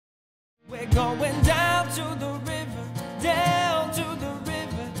We're going down to the river, down to the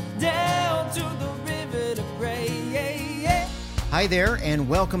river, down to the river to pray. Hi there, and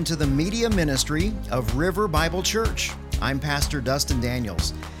welcome to the media ministry of River Bible Church. I'm Pastor Dustin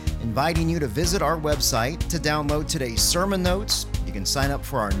Daniels, inviting you to visit our website to download today's sermon notes. You can sign up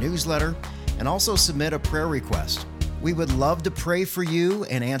for our newsletter and also submit a prayer request. We would love to pray for you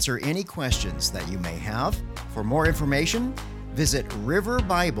and answer any questions that you may have. For more information, visit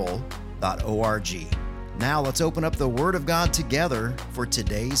riverbible.org. Now let's open up the Word of God together for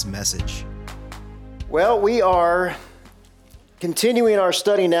today's message. Well, we are continuing our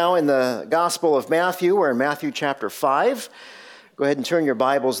study now in the Gospel of Matthew. We're in Matthew chapter 5. Go ahead and turn your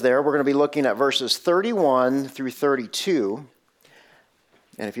Bibles there. We're going to be looking at verses 31 through 32.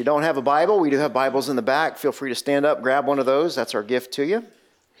 And if you don't have a Bible, we do have Bibles in the back. Feel free to stand up, grab one of those. That's our gift to you.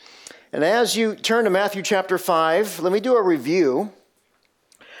 And as you turn to Matthew chapter 5, let me do a review.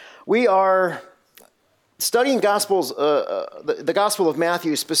 We are studying Gospels, the Gospel of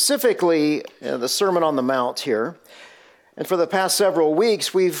Matthew, specifically the Sermon on the Mount here. And for the past several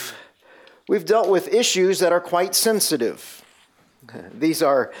weeks, we've dealt with issues that are quite sensitive. These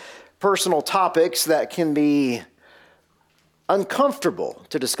are personal topics that can be uncomfortable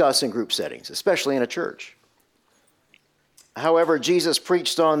to discuss in group settings, especially in a church. However, Jesus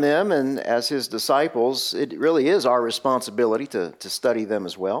preached on them, and as his disciples, it really is our responsibility to study them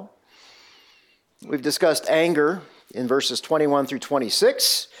as well. We've discussed anger in verses 21 through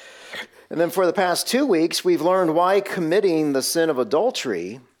 26. And then for the past 2 weeks, we've learned why committing the sin of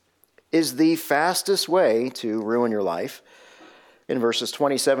adultery is the fastest way to ruin your life in verses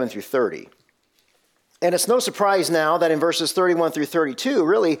 27 through 30. And it's no surprise now that in verses 31 through 32,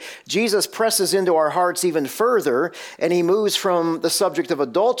 really, Jesus presses into our hearts even further, and he moves from the subject of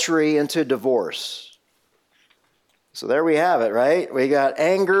adultery into divorce. So there we have it, right? We got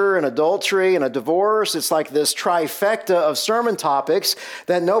anger and adultery and a divorce. It's like this trifecta of sermon topics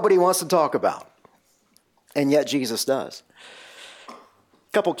that nobody wants to talk about. And yet Jesus does. A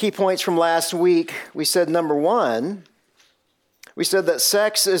couple key points from last week. We said, number one, we said that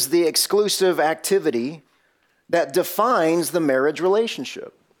sex is the exclusive activity that defines the marriage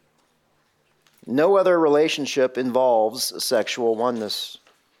relationship. No other relationship involves sexual oneness.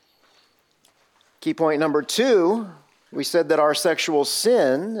 Key point number two, we said that our sexual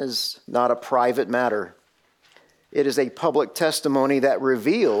sin is not a private matter. It is a public testimony that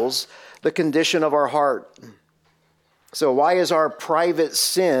reveals the condition of our heart. So why is our private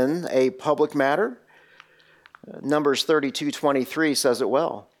sin a public matter? Numbers 32:23 says it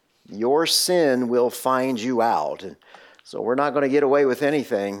well. Your sin will find you out. So we're not going to get away with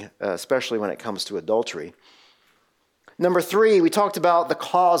anything, especially when it comes to adultery. Number three, we talked about the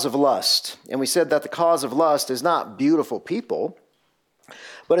cause of lust. And we said that the cause of lust is not beautiful people,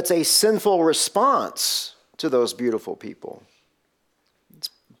 but it's a sinful response to those beautiful people.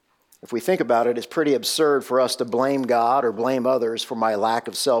 If we think about it, it's pretty absurd for us to blame God or blame others for my lack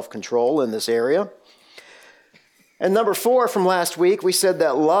of self-control in this area. And number four from last week, we said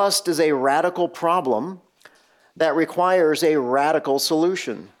that lust is a radical problem that requires a radical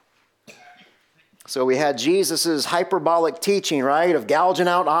solution. So we had Jesus' hyperbolic teaching, right, of gouging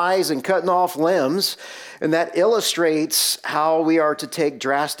out eyes and cutting off limbs, and that illustrates how we are to take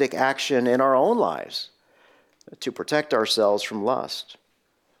drastic action in our own lives to protect ourselves from lust.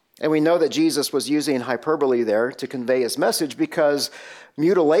 And we know that Jesus was using hyperbole there to convey his message because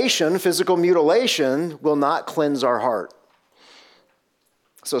mutilation, physical mutilation, will not cleanse our heart.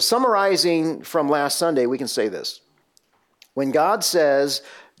 So summarizing from last Sunday, we can say this. When God says,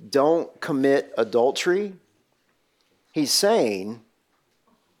 don't commit adultery, he's saying,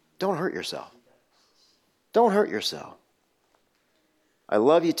 don't hurt yourself. Don't hurt yourself. I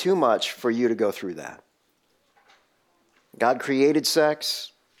love you too much for you to go through that. God created sex.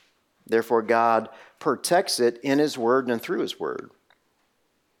 Therefore, God protects it in his word and through his word.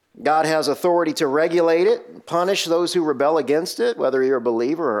 God has authority to regulate it, punish those who rebel against it, whether you're a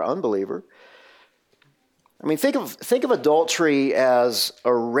believer or unbeliever. I mean, think of adultery as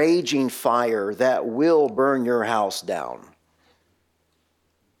a raging fire that will burn your house down.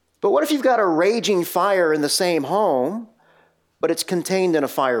 But what if you've got a raging fire in the same home, but it's contained in a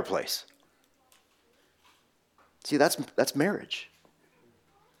fireplace? See, that's marriage.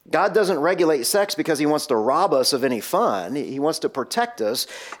 God doesn't regulate sex because he wants to rob us of any fun. He wants to protect us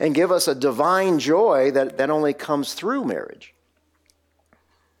and give us a divine joy that only comes through marriage.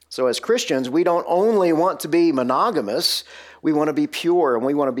 So as Christians, we don't only want to be monogamous, we want to be pure, and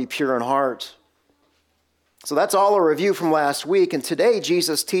we want to be pure in heart. So that's all a review from last week, and today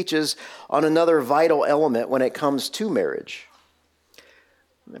Jesus teaches on another vital element when it comes to marriage.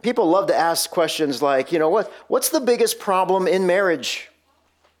 People love to ask questions like, what's the biggest problem in marriage?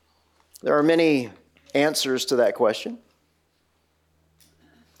 There are many answers to that question.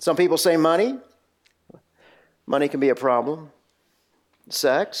 Some people say money. Money can be a problem.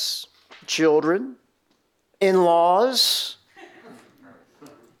 Sex, children, in-laws,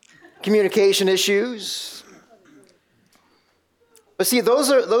 communication issues. But see,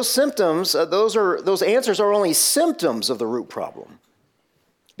 those symptoms, those answers are only symptoms of the root problem.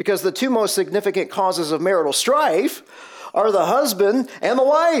 Because the two most significant causes of marital strife are the husband and the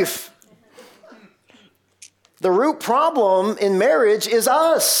wife. The root problem in marriage is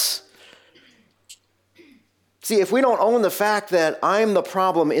us. See, if we don't own the fact that I'm the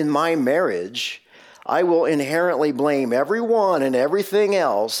problem in my marriage, I will inherently blame everyone and everything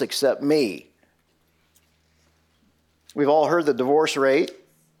else except me. We've all heard the divorce rate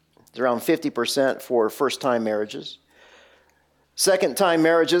is around 50% for first-time marriages. Second-time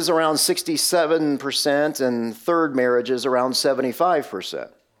marriages around 67%, and third marriages around 75%.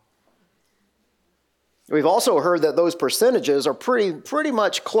 We've also heard that those percentages are pretty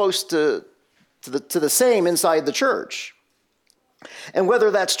much close to the same inside the church. And whether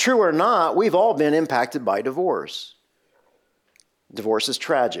that's true or not, we've all been impacted by divorce. Divorce is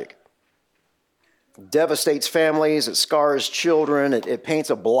tragic. It devastates families, it scars children, it paints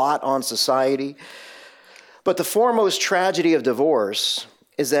a blot on society. But the foremost tragedy of divorce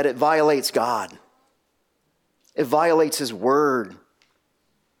is that it violates God. It violates His Word.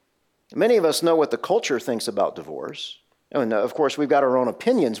 Many of us know what the culture thinks about divorce. And of course, we've got our own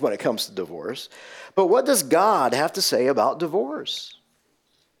opinions when it comes to divorce. But what does God have to say about divorce?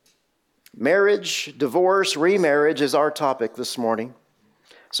 Marriage, divorce, remarriage is our topic this morning.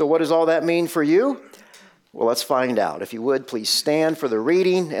 So what does all that mean for you? Well, let's find out. If you would, please stand for the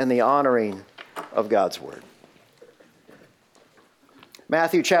reading and the honoring of God's Word.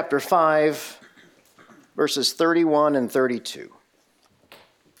 Matthew chapter 5, verses 31 and 32.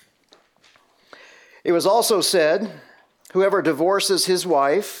 It was also said, whoever divorces his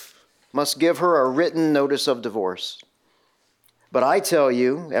wife must give her a written notice of divorce. But I tell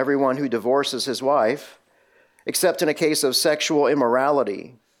you, everyone who divorces his wife, except in a case of sexual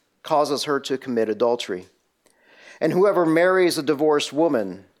immorality, causes her to commit adultery. And whoever marries a divorced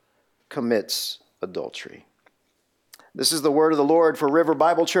woman commits adultery. This is the word of the Lord for River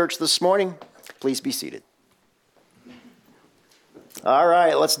Bible Church this morning. Please be seated. All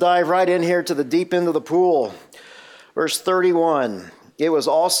right, let's dive right in here to the deep end of the pool. Verse 31, it was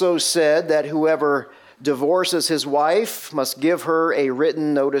also said that whoever divorces his wife must give her a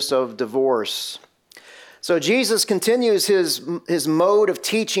written notice of divorce. So Jesus continues his mode of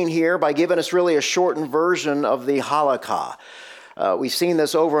teaching here by giving us really a shortened version of the halakha. We've seen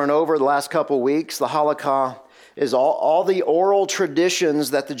this over and over the last couple of weeks. The halakha is all the oral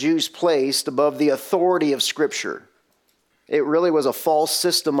traditions that the Jews placed above the authority of Scripture. It really was a false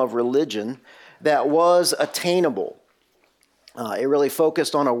system of religion that was attainable. It really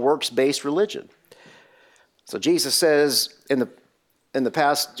focused on a works-based religion. So Jesus says in the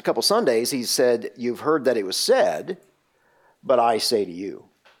past couple Sundays, he said, you've heard that it was said, but I say to you.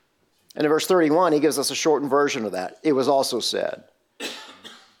 And in verse 31, he gives us a shortened version of that. It was also said,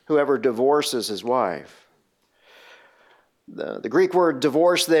 whoever divorces his wife. The Greek word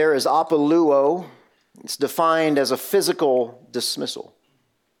divorce there is apoluo. It's defined as a physical dismissal.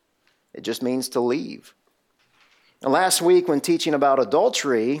 It just means to leave. And last week when teaching about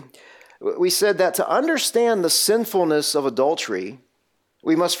adultery, we said that to understand the sinfulness of adultery,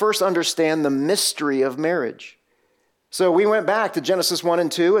 we must first understand the mystery of marriage. So we went back to Genesis 1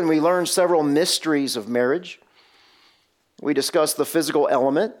 and 2, and we learned several mysteries of marriage. We discussed the physical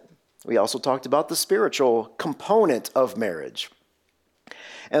element. We also talked about the spiritual component of marriage.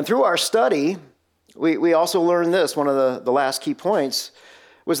 And through our study, we also learned this. One of the last key points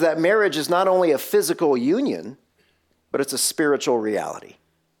was that marriage is not only a physical union, but it's a spiritual reality.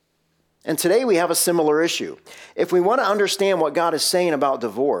 And today we have a similar issue. If we want to understand what God is saying about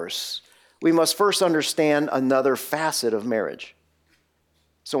divorce, we must first understand another facet of marriage.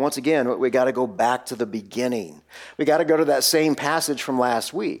 So once again, we got to go back to the beginning. We got to go to that same passage from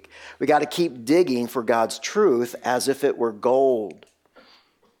last week. We got to keep digging for God's truth as if it were gold.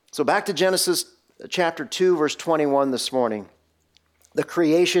 So back to Genesis chapter 2, verse 21 this morning. The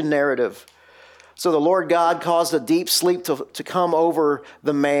creation narrative. So the Lord God caused a deep sleep to come over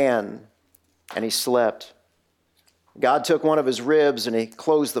the man, and he slept. God took one of his ribs and he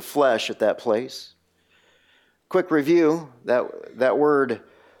closed the flesh at that place. Quick review, that word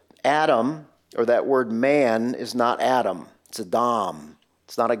Adam, or that word man, is not Adam. It's Adam.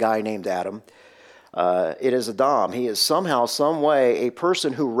 It's not a guy named Adam. It is Adam. He is somehow, some way, a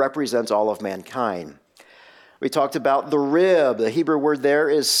person who represents all of mankind. We talked about the rib. The Hebrew word there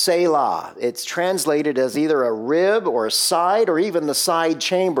is selah. It's translated as either a rib or a side or even the side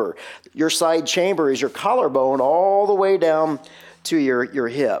chamber. Your side chamber is your collarbone all the way down to your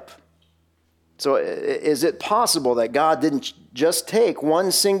hip. So is it possible that God didn't just take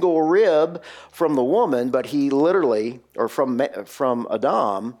one single rib from the woman, but he literally, or from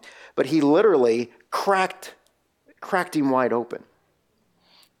Adam, but he literally cracked him wide open?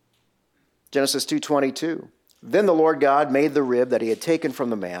 Genesis 2:22. Then the Lord God made the rib that he had taken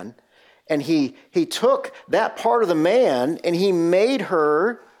from the man, and he took that part of the man and he made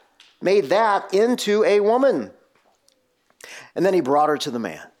that into a woman. And then he brought her to the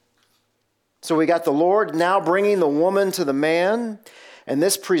man. So we got the Lord now bringing the woman to the man, and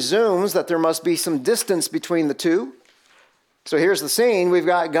this presumes that there must be some distance between the two. So here's the scene. We've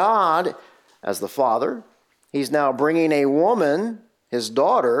got God as the father. He's now bringing a woman, his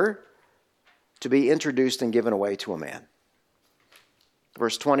daughter, to be introduced and given away to a man.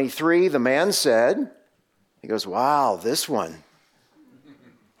 Verse 23, the man said, he goes, wow, this one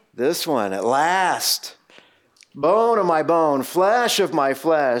at last, bone of my bone, flesh of my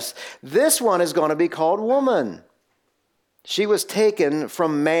flesh, this one is going to be called woman. She was taken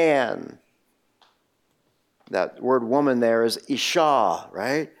from man. That word woman there is Isha,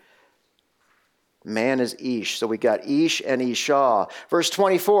 right? Man is Ish. So we got Ish and Isha. Verse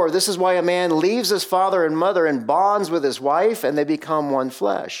 24, this is why a man leaves his father and mother and bonds with his wife, and they become one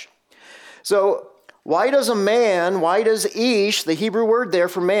flesh. So why does Ish, the Hebrew word there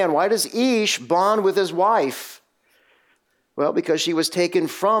for man, why does Ish bond with his wife? Well, because she was taken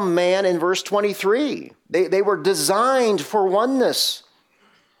from man in verse 23. They were designed for oneness.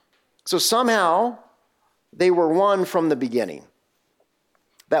 So somehow they were one from the beginning.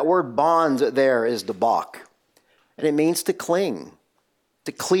 That word bond there is debak, and it means to cling,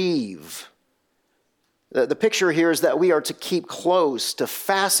 to cleave. The picture here is that we are to keep close, to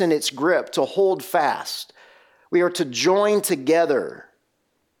fasten its grip, to hold fast. We are to join together.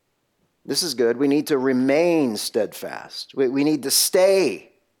 This is good. We need to remain steadfast. We need to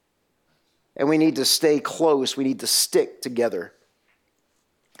stay, and we need to stay close. We need to stick together.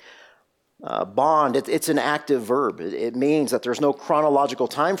 Bond, it's an active verb. It means that there's no chronological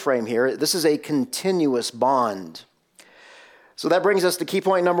time frame here. This is a continuous bond. So that brings us to key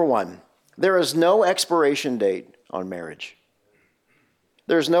point number 1. There is no expiration date on marriage.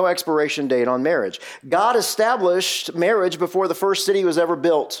 There's no expiration date on marriage. God established marriage before the first city was ever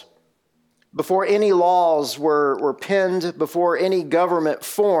built, before any laws were penned, before any government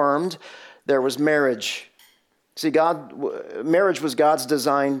formed. There was marriage. See, marriage was God's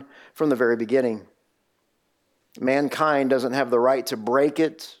design from the very beginning. Mankind doesn't have the right to break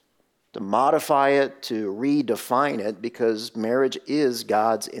it, to modify it, to redefine it, because marriage is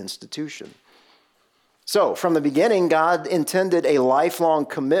God's institution. So, from the beginning, God intended a lifelong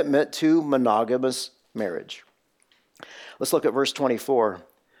commitment to monogamous marriage. Let's look at verse 24.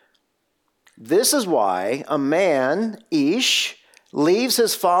 This is why a man, Ish, leaves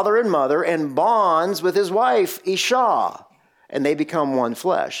his father and mother and bonds with his wife, Isha, and they become one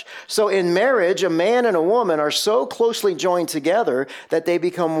flesh. So in marriage, a man and a woman are so closely joined together that they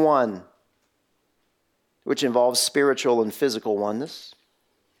become one, which involves spiritual and physical oneness.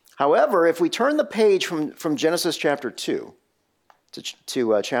 However, if we turn the page from Genesis chapter 2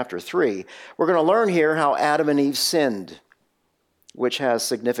 to chapter 3, we're going to learn here how Adam and Eve sinned, which has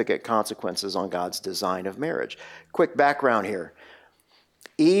significant consequences on God's design of marriage. Quick background here.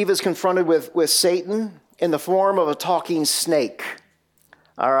 Eve is confronted with Satan in the form of a talking snake.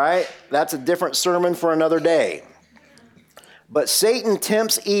 All right? That's a different sermon for another day. But Satan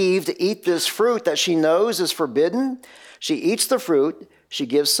tempts Eve to eat this fruit that she knows is forbidden. She eats the fruit. She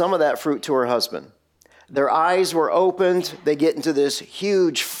gives some of that fruit to her husband. Their eyes were opened. They get into this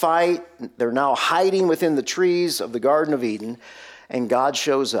huge fight. They're now hiding within the trees of the Garden of Eden, and God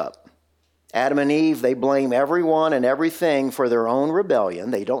shows up. Adam and Eve, they blame everyone and everything for their own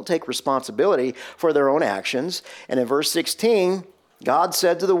rebellion. They don't take responsibility for their own actions. And in verse 16, God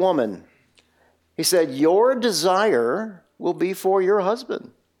said to the woman, he said, your desire will be for your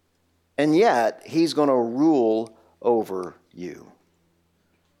husband, and yet he's going to rule over you.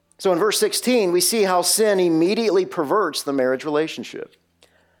 So in verse 16, we see how sin immediately perverts the marriage relationship.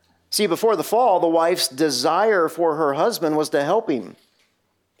 See, before the fall, the wife's desire for her husband was to help him,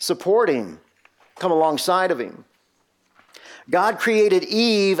 support him, come alongside of him. God created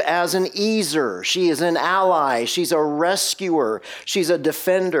Eve as an easer. She is an ally. She's a rescuer. She's a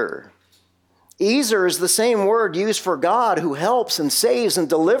defender. Easer is the same word used for God who helps and saves and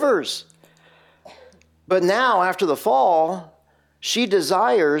delivers. But now, after the fall, she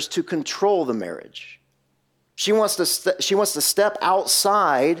desires to control the marriage. She wants to step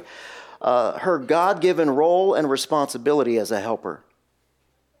outside her God-given role and responsibility as a helper.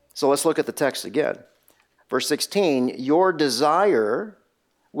 So let's look at the text again. Verse 16, your desire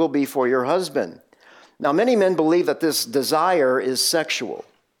will be for your husband. Now, many men believe that this desire is sexual.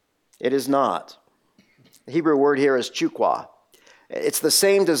 It is not. The Hebrew word here is chukwa. It's the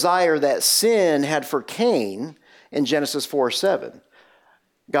same desire that sin had for Cain in Genesis 4:7.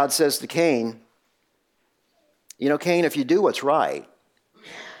 God says to Cain, you know, Cain, if you do what's right,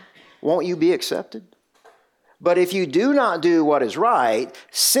 won't you be accepted? But if you do not do what is right,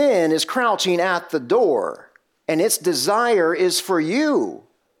 sin is crouching at the door, and its desire is for you.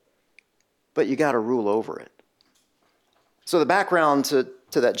 But you got to rule over it. So the background to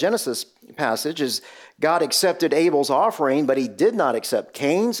that Genesis passage is God accepted Abel's offering, but he did not accept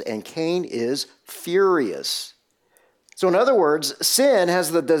Cain's, and Cain is furious. So in other words, sin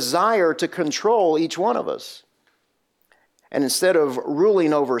has the desire to control each one of us. And instead of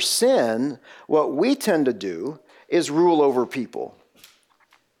ruling over sin, what we tend to do is rule over people,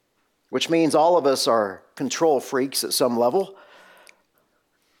 which means all of us are control freaks at some level.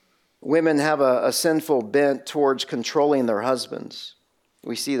 Women have a sinful bent towards controlling their husbands.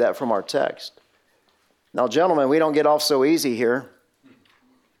 We see that from our text. Now, gentlemen, we don't get off so easy here.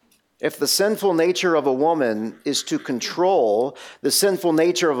 If the sinful nature of a woman is to control, the sinful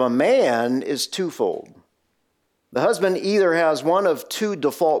nature of a man is twofold. The husband either has one of two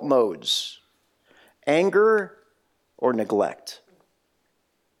default modes, anger or neglect.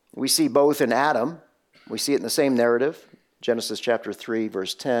 We see both in Adam. We see it in the same narrative, Genesis chapter 3,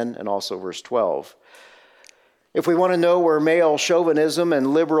 verse 10, and also verse 12. If we want to know where male chauvinism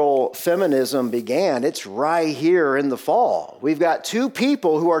and liberal feminism began, it's right here in the fall. We've got two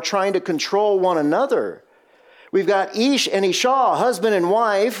people who are trying to control one another. We've got Ish and Isha, husband and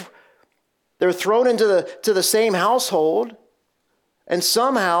wife. They're thrown into the same household, and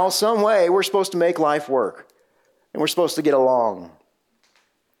somehow, some way, we're supposed to make life work, and we're supposed to get along.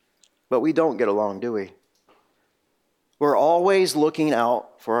 But we don't get along, do we? We're always looking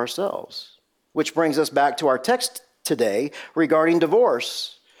out for ourselves, which brings us back to our text today regarding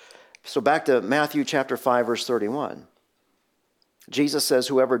divorce. So back to Matthew chapter 5, verse 31. Jesus says,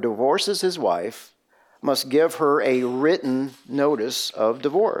 whoever divorces his wife must give her a written notice of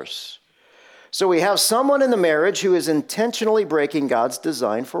divorce. So we have someone in the marriage who is intentionally breaking God's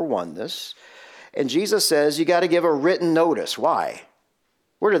design for oneness. And Jesus says you got to give a written notice. Why?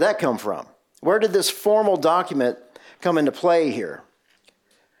 Where did that come from? Where did this formal document come into play here?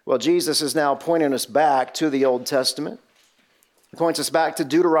 Well, Jesus is now pointing us back to the Old Testament. He points us back to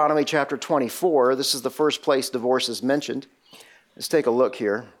Deuteronomy chapter 24. This is the first place divorce is mentioned. Let's take a look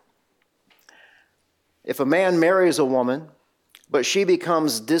here. If a man marries a woman, but she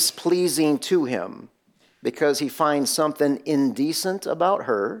becomes displeasing to him because he finds something indecent about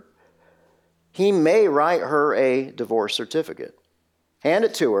her, he may write her a divorce certificate, hand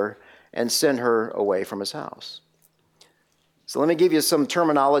it to her, and send her away from his house. So let me give you some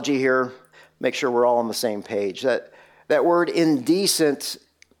terminology here, make sure we're all on the same page. That word indecent,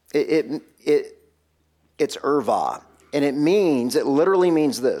 it's erva, and it literally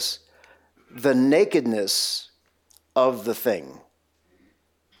means this: the nakedness of the thing.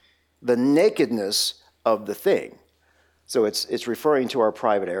 The nakedness of the thing. So it's referring to our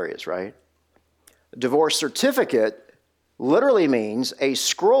private areas, right? Divorce certificate literally means a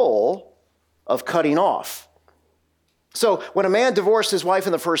scroll of cutting off. So when a man divorced his wife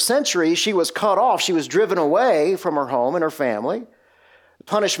in the first century, she was cut off. She was driven away from her home and her family. The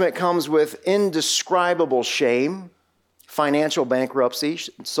punishment comes with indescribable shame, financial bankruptcy,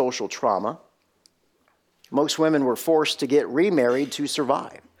 social trauma. Most women were forced to get remarried to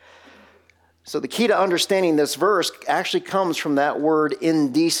survive. So the key to understanding this verse actually comes from that word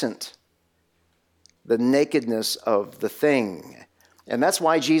indecent, the nakedness of the thing. And that's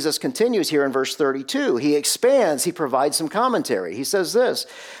why Jesus continues here in verse 32. He expands, he provides some commentary. He says this,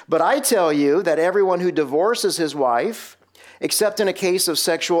 "But I tell you that everyone who divorces his wife, except in a case of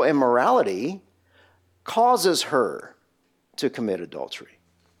sexual immorality, causes her to commit adultery.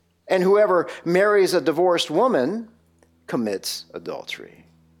 And whoever marries a divorced woman commits adultery."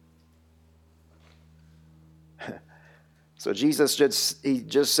 So Jesus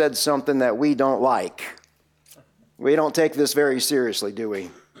just said something that we don't like. We don't take this very seriously, do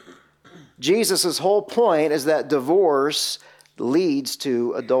we? Jesus' whole point is that divorce leads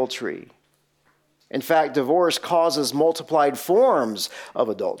to adultery. In fact, divorce causes multiplied forms of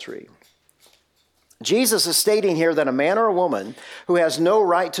adultery. Jesus is stating here that a man or a woman who has no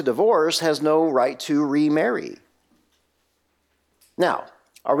right to divorce has no right to remarry. Now,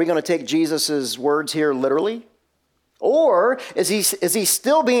 are we going to take Jesus' words here literally? Or is he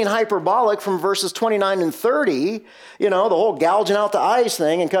still being hyperbolic from verses 29 and 30, the whole gouging out the eyes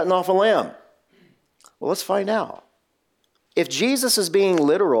thing and cutting off a limb? Well, let's find out. If Jesus is being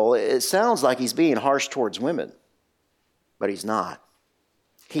literal, it sounds like he's being harsh towards women, but he's not.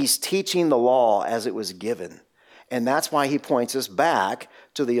 He's teaching the law as it was given, and that's why he points us back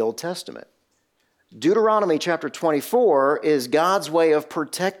to the Old Testament. Deuteronomy chapter 24 is God's way of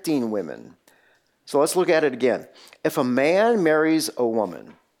protecting women. So let's look at it again. If a man marries a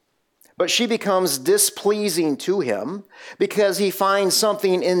woman, but she becomes displeasing to him because he finds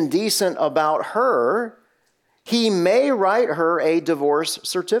something indecent about her, he may write her a divorce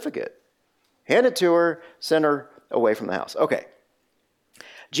certificate. Hand it to her, send her away from the house. Okay.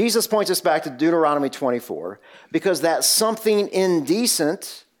 Jesus points us back to Deuteronomy 24 because that something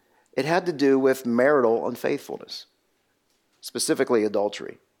indecent, it had to do with marital unfaithfulness, specifically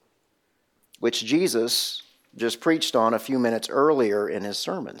adultery, which Jesus just preached on a few minutes earlier in his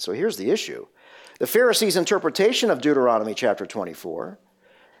sermon. So here's the issue. The Pharisees' interpretation of Deuteronomy chapter 24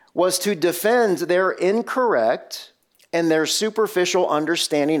 was to defend their incorrect and their superficial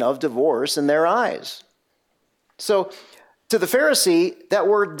understanding of divorce in their eyes. So to the Pharisee, that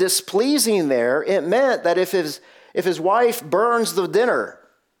word displeasing there, it meant that if his wife burns the dinner,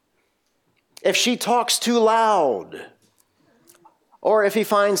 if she talks too loud, or if he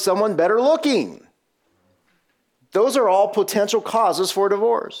finds someone better looking, those are all potential causes for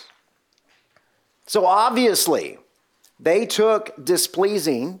divorce. So obviously, they took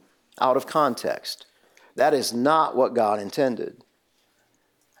displeasing out of context. That is not what God intended.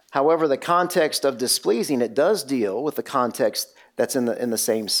 However, the context of displeasing, it does deal with the context that's in the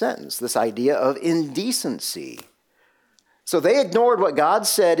same sentence, this idea of indecency. So they ignored what God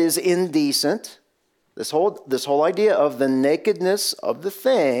said is indecent, this whole idea of the nakedness of the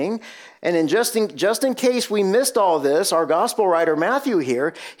thing. And just in case we missed all this, our gospel writer Matthew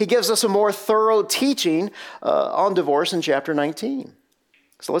here, he gives us a more thorough teaching on divorce in chapter 19.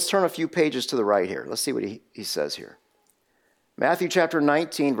 So let's turn a few pages to the right here. Let's see what he says here. Matthew chapter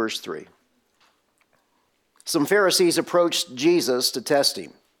 19, verse 3. Some Pharisees approached Jesus to test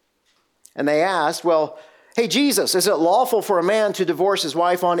him. And they asked, well, hey, Jesus, is it lawful for a man to divorce his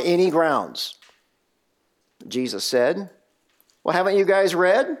wife on any grounds? Jesus said, well, haven't you guys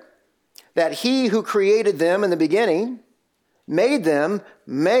read that he who created them in the beginning made them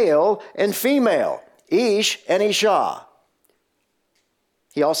male and female, Ish and Isha?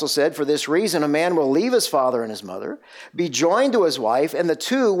 He also said, for this reason, a man will leave his father and his mother, be joined to his wife, and the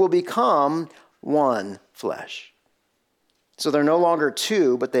two will become one flesh. So they're no longer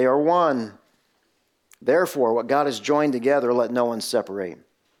two, but they are one. Therefore, what God has joined together, let no one separate.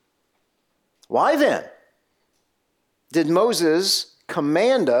 Why then did Moses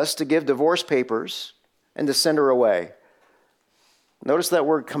command us to give divorce papers and to send her away? Notice that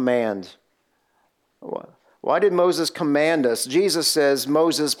word command. Why did Moses command us? Jesus says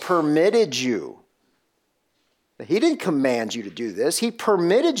Moses permitted you. He didn't command you to do this. He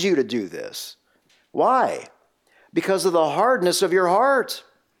permitted you to do this. Why? Because of the hardness of your heart.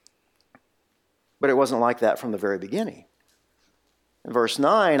 But it wasn't like that from the very beginning. In verse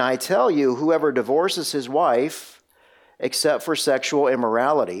 9, I tell you, whoever divorces his wife, except for sexual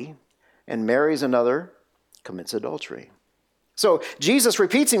immorality, and marries another, commits adultery. So Jesus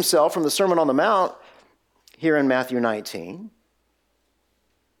repeats himself from the Sermon on the Mount here in Matthew 19.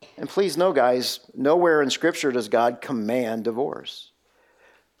 And please know, guys, nowhere in Scripture does God command divorce.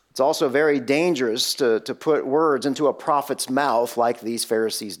 It's also very dangerous to put words into a prophet's mouth like these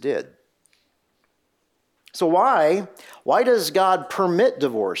Pharisees did. So why does God permit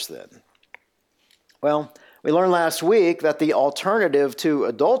divorce then? Well, we learned last week that the alternative to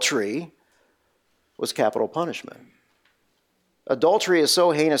adultery was capital punishment. Adultery is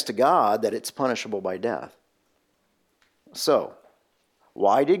so heinous to God that it's punishable by death. So,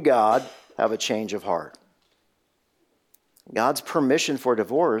 why did God have a change of heart? God's permission for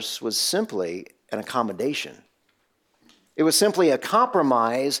divorce was simply an accommodation. It was simply a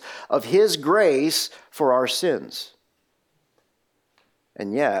compromise of His grace for our sins.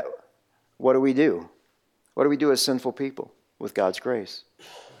 And yet, what do? What do we do as sinful people with God's grace?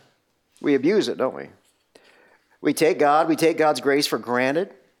 We abuse it, don't we? We take God's grace for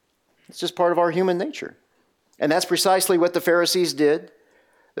granted. It's just part of our human nature. And that's precisely what the Pharisees did.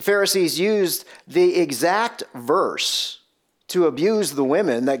 The Pharisees used the exact verse to abuse the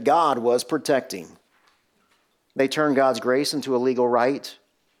women that God was protecting. They turned God's grace into a legal right.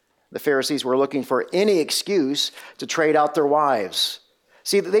 The Pharisees were looking for any excuse to trade out their wives.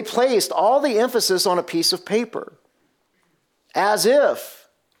 See, they placed all the emphasis on a piece of paper, as if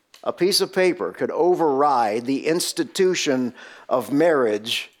a piece of paper could override the institution of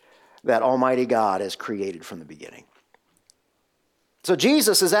marriage that Almighty God has created from the beginning. So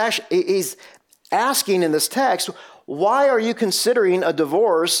Jesus is he's asking in this text, why are you considering a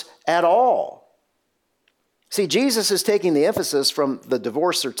divorce at all? See, Jesus is taking the emphasis from the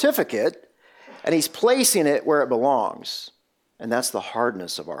divorce certificate and he's placing it where it belongs. And that's the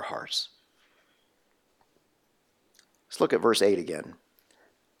hardness of our hearts. Let's look at verse 8 again.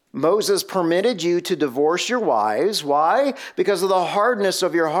 Moses permitted you to divorce your wives. Why? Because of the hardness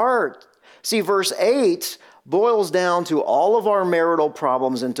of your heart. See, verse 8 boils down to all of our marital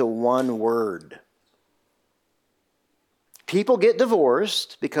problems into one word. People get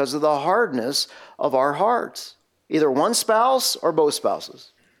divorced because of the hardness of our hearts. Either one spouse or both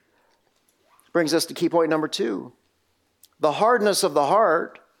spouses. Brings us to key point number 2. The hardness of the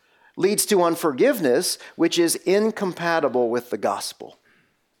heart leads to unforgiveness, which is incompatible with the gospel.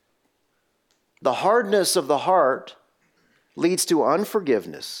 The hardness of the heart leads to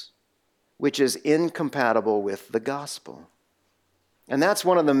unforgiveness, which is incompatible with the gospel. And that's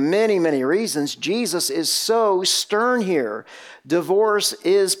one of the many, many reasons Jesus is so stern here. Divorce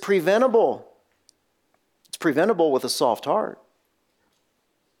is preventable. It's preventable with a soft heart.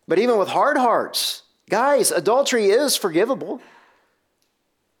 But even with hard hearts, guys, adultery is forgivable.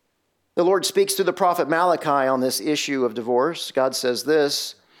 The Lord speaks through the prophet Malachi on this issue of divorce. God says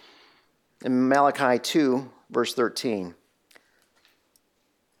this in Malachi 2, verse 13.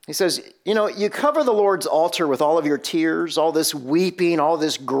 He says, you cover the Lord's altar with all of your tears, all this weeping, all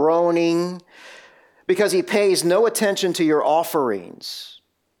this groaning, because he pays no attention to your offerings.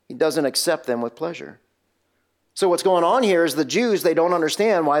 He doesn't accept them with pleasure. So what's going on here is the Jews, they don't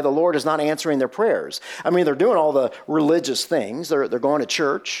understand why the Lord is not answering their prayers. I mean, they're doing all the religious things. They're going to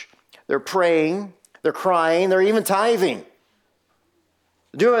church. They're praying. They're crying. They're even tithing.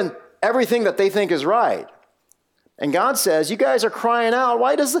 Doing everything that they think is right. And God says, you guys are crying out.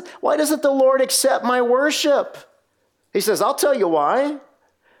 Why doesn't the Lord accept my worship? He says, I'll tell you why.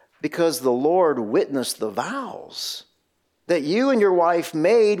 Because the Lord witnessed the vows that you and your wife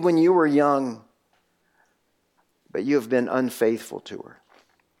made when you were young, but you have been unfaithful to her.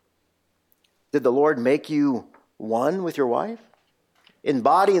 Did the Lord make you one with your wife? In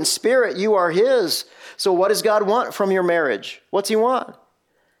body and spirit, you are his. So what does God want from your marriage? What's he want?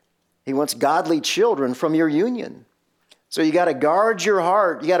 He wants godly children from your union. So you got to guard your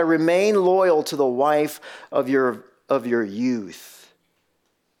heart. You got to remain loyal to the wife of your youth.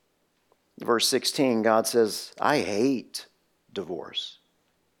 Verse 16, God says, I hate divorce.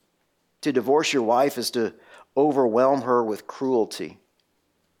 To divorce your wife is to overwhelm her with cruelty.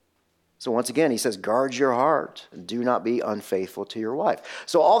 So once again, he says, guard your heart and do not be unfaithful to your wife.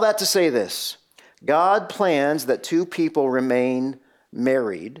 So all that to say this, God plans that two people remain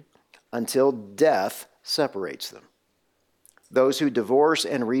married until death separates them. Those who divorce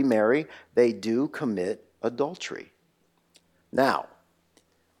and remarry, they do commit adultery. Now,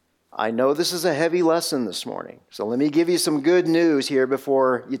 I know this is a heavy lesson this morning, so let me give you some good news here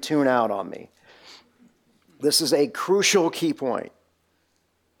before you tune out on me. This is a crucial key point.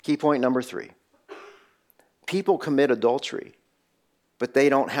 Key point number 3. People commit adultery, but they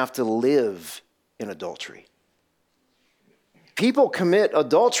don't have to live in adultery. People commit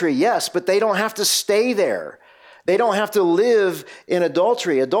adultery, yes, but they don't have to stay there. They don't have to live in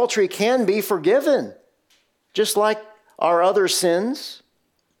adultery. Adultery can be forgiven, just like our other sins.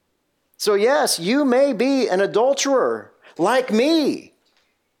 So yes, you may be an adulterer, like me,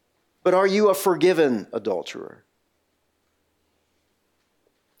 but are you a forgiven adulterer?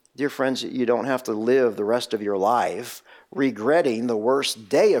 Dear friends, you don't have to live the rest of your life regretting the worst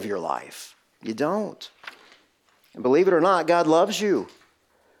day of your life. You don't. And believe it or not, God loves you,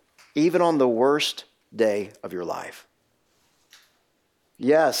 even on the worst day of your life.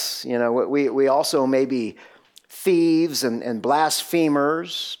 Yes, we also may be thieves and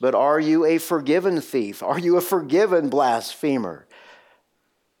blasphemers, but are you a forgiven thief? Are you a forgiven blasphemer?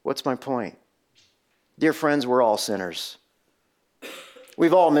 What's my point? Dear friends, we're all sinners.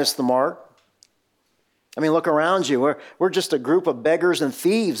 We've all missed the mark. I mean, look around you. We're just a group of beggars and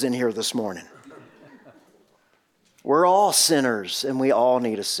thieves in here this morning. We're all sinners, and we all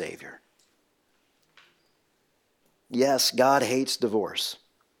need a Savior. Yes, God hates divorce,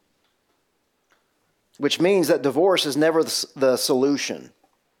 which means that divorce is never the solution.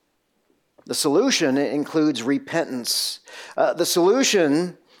 The solution includes repentance. The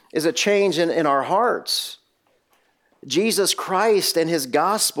solution is a change in our hearts. Jesus Christ and his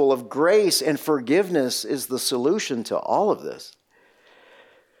gospel of grace and forgiveness is the solution to all of this.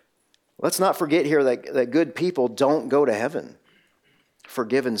 Let's not forget here that good people don't go to heaven.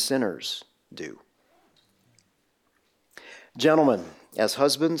 Forgiven sinners do. Gentlemen, as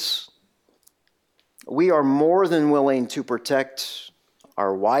husbands, we are more than willing to protect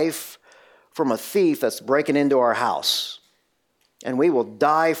our wife from a thief that's breaking into our house, and we will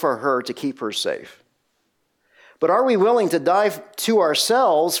die for her to keep her safe. But are we willing to die to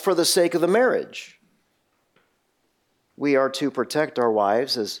ourselves for the sake of the marriage? We are to protect our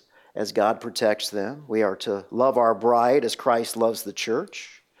wives as God protects them. We are to love our bride as Christ loves the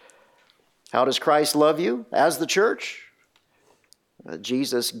church. How does Christ love you as the church?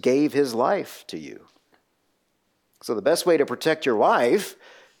 Jesus gave his life to you. So the best way to protect your wife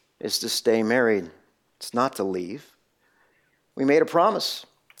is to stay married. It's not to leave. We made a promise.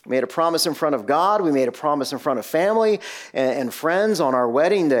 We made a promise in front of God. We made a promise in front of family and friends on our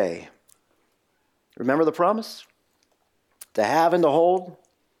wedding day. Remember the promise? To have and to hold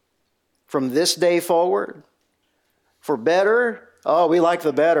from this day forward. For better. Oh, we like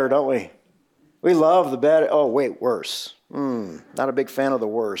the better, don't we? We love the better. Oh, wait, worse. Not a big fan of the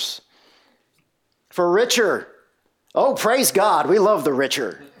worse. For richer. Oh, praise God. We love the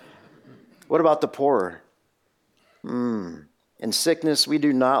richer. What about the poorer? In sickness, we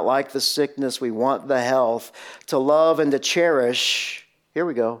do not like the sickness. We want the health. To love and to cherish. Here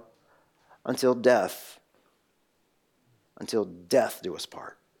we go. Until death. Until death do us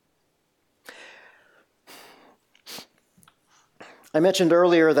part. I mentioned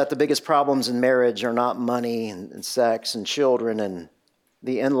earlier that the biggest problems in marriage are not money and sex and children and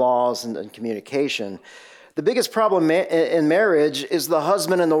the in-laws and communication. The biggest problem in marriage is the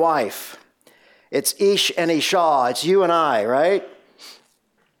husband and the wife. It's Ish and Isha. It's you and I, right?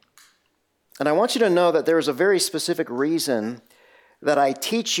 And I want you to know that there is a very specific reason that I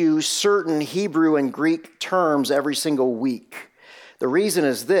teach you certain Hebrew and Greek terms every single week. The reason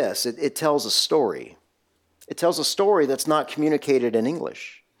is this. It tells a story. It tells a story that's not communicated in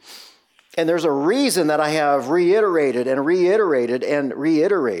English. And there's a reason that I have reiterated and reiterated and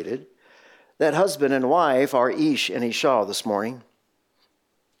reiterated that husband and wife are Ish and Isha this morning.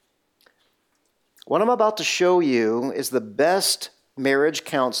 What I'm about to show you is the best marriage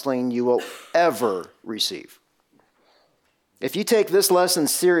counseling you will ever receive. If you take this lesson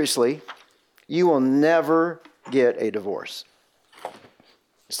seriously, you will never get a divorce.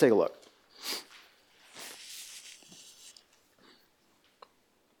 Let's take a look.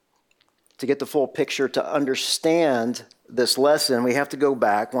 To get the full picture, to understand this lesson, we have to go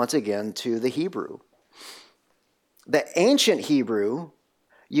back once again to the Hebrew. The ancient Hebrew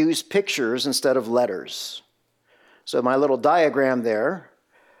used pictures instead of letters. So my little diagram there,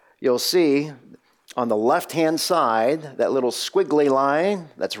 you'll see on the left-hand side, that little squiggly line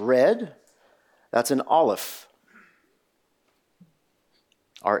that's red, that's an aleph.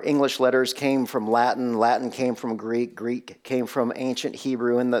 Our English letters came from Latin. Latin came from Greek. Greek came from ancient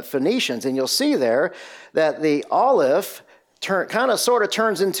Hebrew and the Phoenicians. And you'll see there that the aleph kind of sort of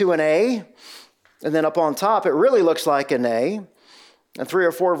turns into an A. And then up on top, it really looks like an A. And 3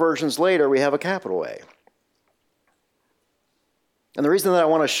 or 4 versions later, we have a capital A. And the reason that I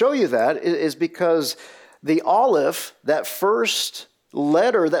want to show you that is because the aleph, that first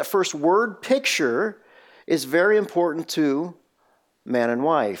letter, that first word picture, is very important to man and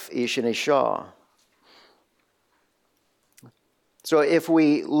wife, Ish and Isha. So if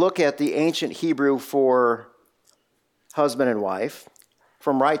we look at the ancient Hebrew for husband and wife,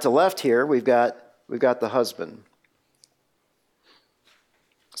 from right to left here, we've got the husband.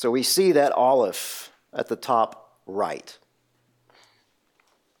 So we see that aleph at the top right.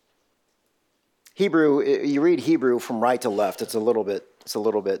 Hebrew, you read Hebrew from right to left. It's a little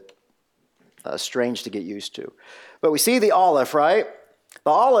bit strange to get used to. But we see the aleph, right?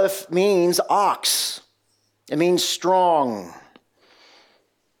 The aleph means ox. It means strong.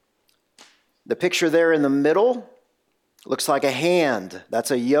 The picture there in the middle looks like a hand.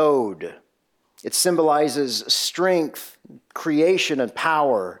 That's a yod. It symbolizes strength, creation, and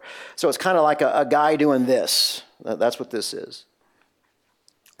power. So it's kind of like a guy doing this. That's what this is.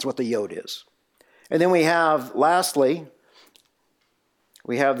 That's what the yod is. And then we have, lastly,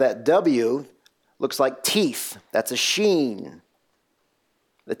 we have that W, looks like teeth. That's a sheen.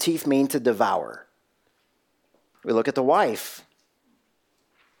 The teeth mean to devour. We look at the wife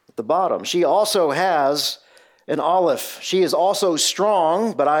at the bottom. She also has an aleph. She is also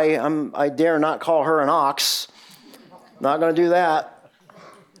strong, but I dare not call her an ox. Not going to do that.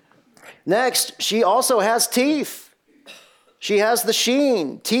 Next, she also has teeth. She has the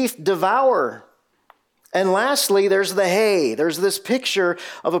sheen. Teeth devour. And lastly, there's the hey. There's this picture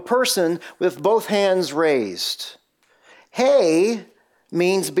of a person with both hands raised. Hey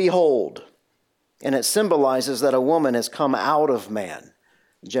means behold, and it symbolizes that a woman has come out of man,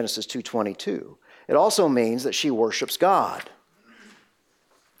 Genesis 2:22. It also means that she worships God.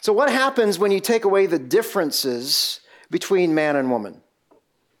 So what happens when you take away the differences between man and woman?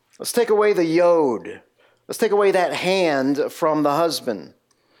 Let's take away the yod. Let's take away that hand from the husband.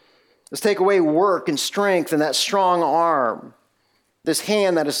 Let's take away work and strength and that strong arm. This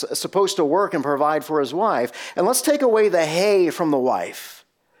hand that is supposed to work and provide for his wife. And let's take away the hey from the wife.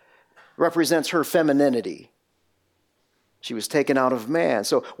 It represents her femininity. She was taken out of man.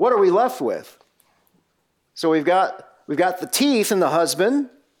 So what are we left with? So we've got the teeth in the husband.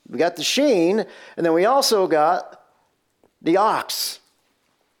 We got the sheen. And then we also got the ox.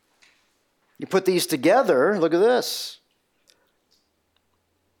 You put these together, look at this.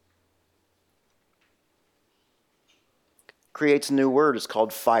 Creates a new word. It's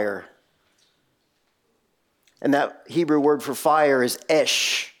called fire. And that Hebrew word for fire is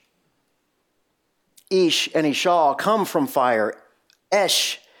esh. Ish and Ishah come from fire.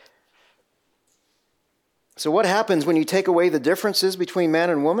 Esh. So what happens when you take away the differences between man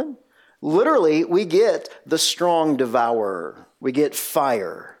and woman? Literally, we get the strong devourer. We get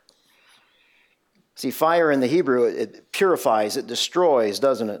fire. See, fire in the Hebrew, it purifies, it destroys,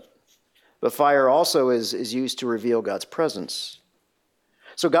 doesn't it? But fire also is used to reveal God's presence.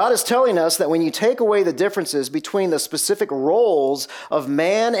 So God is telling us that when you take away the differences between the specific roles of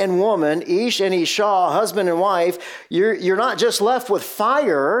man and woman, Ish and Ishah, husband and wife, you're not just left with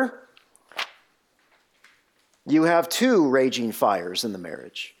fire. You have two raging fires in the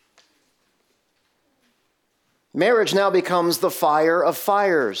marriage. Marriage now becomes the fire of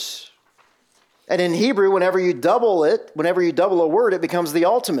fires. And in Hebrew, whenever you double a word, it becomes the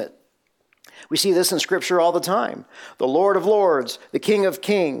ultimate. We see this in Scripture all the time. The Lord of Lords, the King of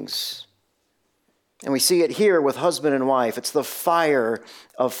Kings. And we see it here with husband and wife. It's the fire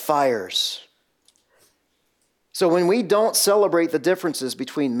of fires. So when we don't celebrate the differences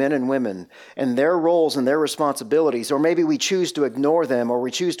between men and women and their roles and their responsibilities, or maybe we choose to ignore them or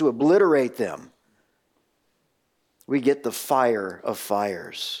we choose to obliterate them, we get the fire of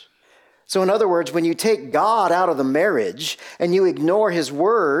fires. So in other words, when you take God out of the marriage and you ignore his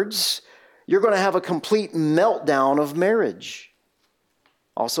words, you're going to have a complete meltdown of marriage,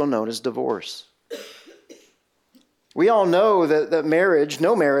 also known as divorce. We all know that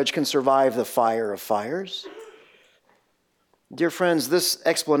no marriage can survive the fire of fires. Dear friends, this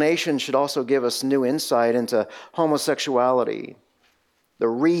explanation should also give us new insight into homosexuality, the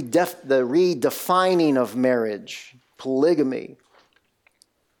redefining of marriage, polygamy.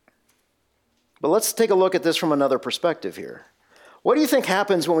 But let's take a look at this from another perspective here. What do you think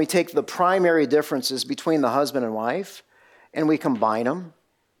happens when we take the primary differences between the husband and wife and we combine them?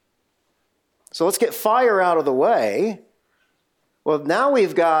 So let's get fire out of the way. Well, now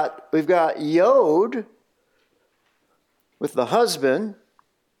we've got yod with the husband.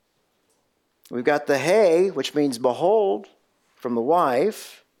 We've got the hey, which means behold, from the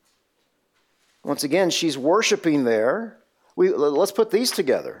wife. Once again, she's worshiping there. Let's put these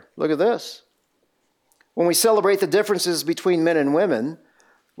together. Look at this. When we celebrate the differences between men and women,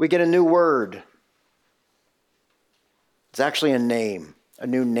 we get a new word. It's actually a name. A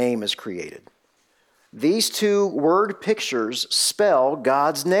new name is created. These two word pictures spell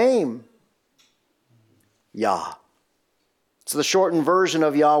God's name. Yah. It's the shortened version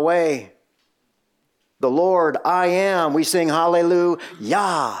of Yahweh. The Lord, I am. We sing hallelujah.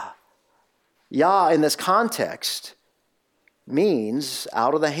 Yah in this context means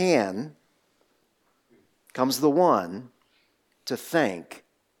out of the hand comes the one to thank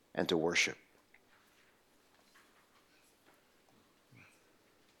and to worship.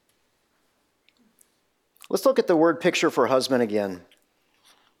 Let's look at the word picture for husband again.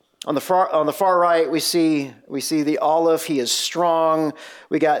 On the far right, we see the aleph. He is strong.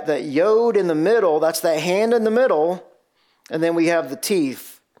 We got that yod in the middle. That's that hand in the middle. And then we have the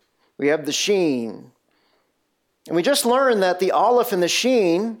teeth. We have the sheen. And we just learned that the aleph and the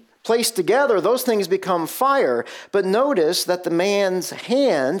sheen placed together, those things become fire. But notice that the man's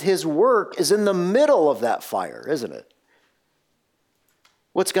hand, his work, is in the middle of that fire, isn't it?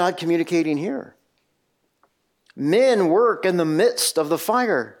 What's God communicating here? Men work in the midst of the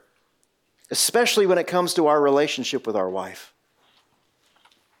fire, especially when it comes to our relationship with our wife.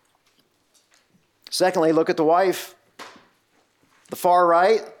 Secondly, look at the wife. The far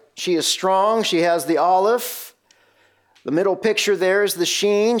right, she is strong. She has the aleph. The middle picture there is the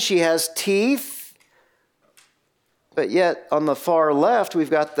sheen. She has teeth. But yet, on the far left, we've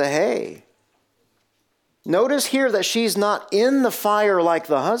got the hey. Notice here that she's not in the fire like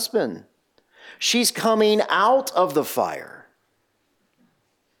the husband. She's coming out of the fire.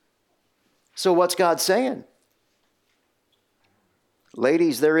 So what's God saying?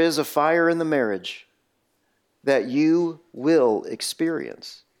 Ladies, there is a fire in the marriage that you will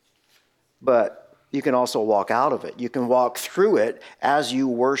experience. But you can also walk out of it. You can walk through it as you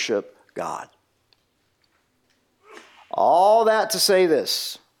worship God. All that to say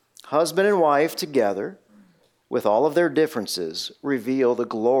this: husband and wife together, with all of their differences, reveal the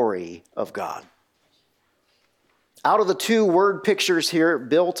glory of God. Out of the two word pictures here,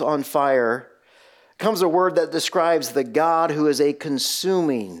 built on fire, comes a word that describes the God who is a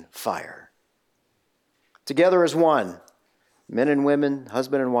consuming fire. Together as one, men and women,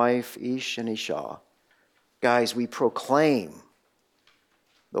 husband and wife, Ish and Isha. Guys, we proclaim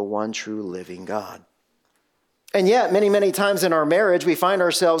the one true living God. And yet, many, many times in our marriage, we find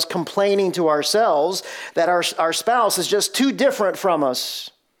ourselves complaining to ourselves that our spouse is just too different from us.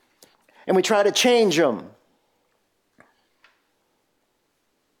 And we try to change them.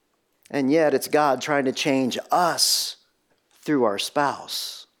 And yet, it's God trying to change us through our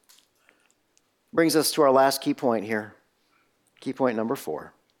spouse. Brings us to our last key point here. Key point number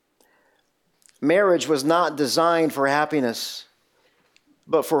 4. Marriage was not designed for happiness,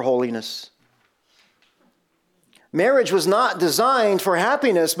 but for holiness. Marriage was not designed for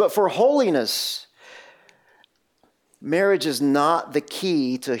happiness, but for holiness. Marriage is not the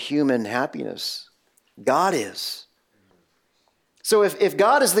key to human happiness. God is. So if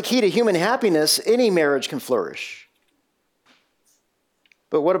God is the key to human happiness, any marriage can flourish.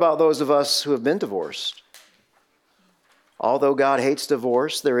 But what about those of us who have been divorced? Although God hates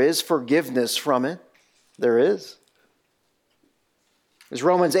divorce, there is forgiveness from it. There is. Is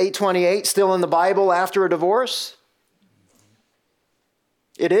Romans 8:28 still in the Bible after a divorce?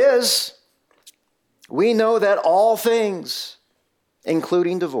 It is. We know that all things,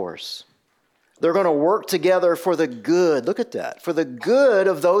 including divorce, they're going to work together for the good. Look at that. For the good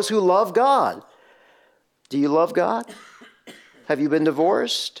of those who love God. Do you love God? Have you been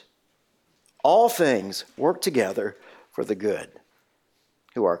divorced? All things work together for the good,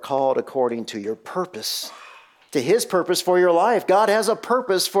 who are called according to your purpose, to His purpose for your life. God has a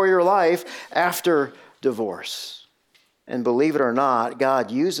purpose for your life after divorce. And believe it or not,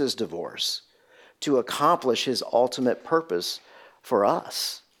 God uses divorce to accomplish His ultimate purpose for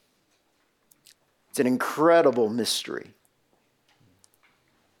us. It's an incredible mystery.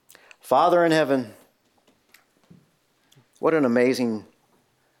 Father in heaven, what an amazing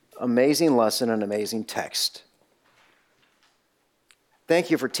lesson, an amazing text.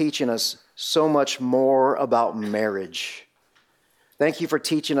 Thank you for teaching us so much more about marriage. Thank you for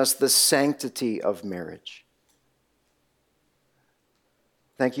teaching us the sanctity of marriage.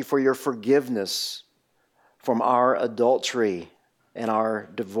 Thank you for your forgiveness from our adultery and our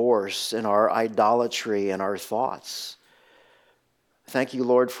divorce and our idolatry and our thoughts. Thank you,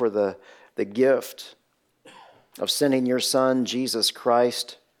 Lord, for the gift of sending your Son, Jesus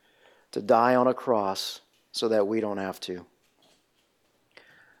Christ, to die on a cross so that we don't have to.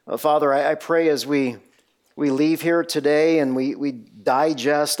 Father, I pray as we leave here today and we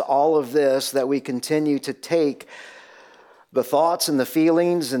digest all of this, that we continue to take the thoughts and the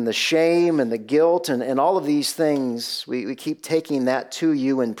feelings and the shame and the guilt and all of these things, we keep taking that to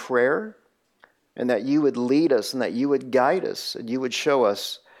you in prayer, and that you would lead us and that you would guide us and you would show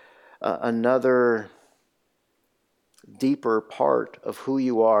us another deeper part of who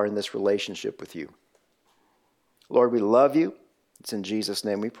you are in this relationship with you. Lord, we love you. It's in Jesus'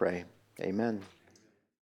 name we pray. Amen.